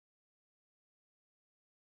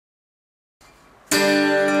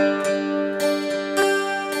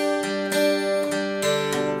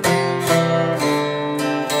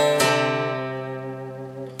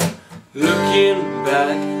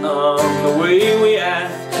way we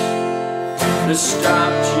act that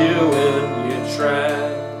stopped you in your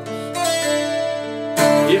tracks.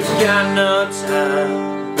 You've got no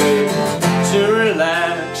time, baby, to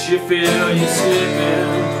relax. You feel you're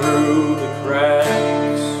slipping through the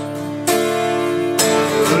cracks.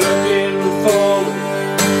 Looking forward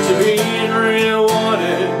to being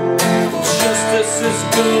rewarded. Justice is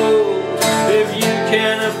good if you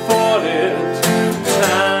can afford it.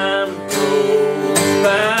 Time goes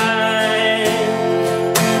by.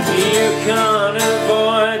 You can't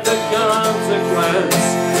avoid the consequence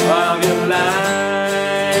of your life.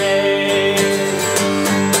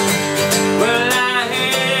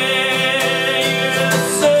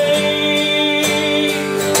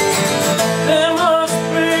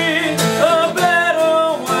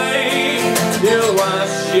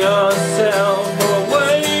 Yourself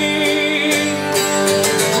away,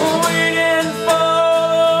 waiting for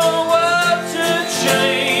the world to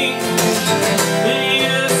change.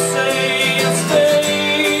 You say you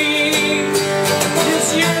stay, 'cause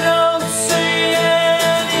you don't see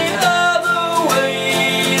any other way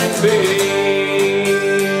to be.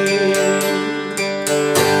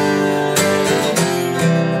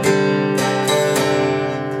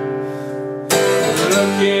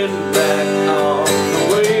 Looking back on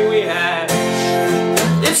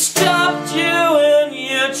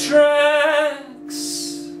tracks,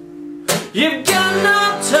 you've got no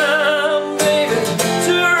time, baby,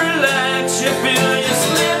 to relax. You feel you're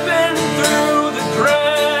slipping through the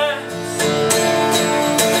cracks.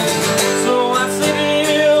 So what's the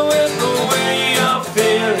deal with the way you're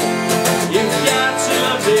feeling? You've got to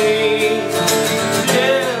be,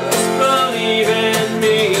 just believe in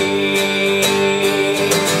me.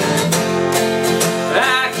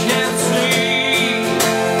 I can see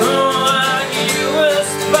what you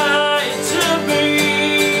aspire to be,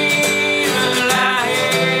 but I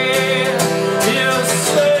hear you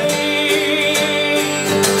say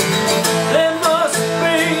there must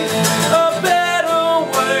be a better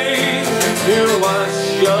way. You wash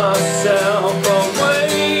yourself away,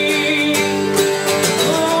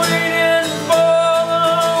 waiting for the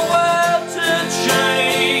world to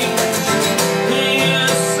change. You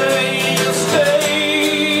say you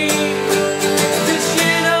stay, 'cause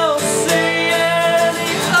you don't see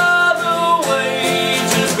any other way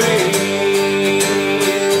to be.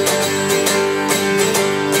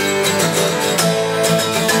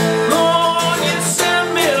 Oh, you send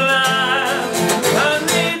me a line. I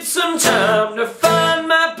need some time to find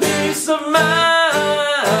my peace of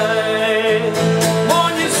mind.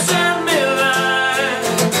 Won't you send me a line?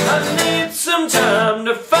 I need some time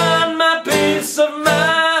to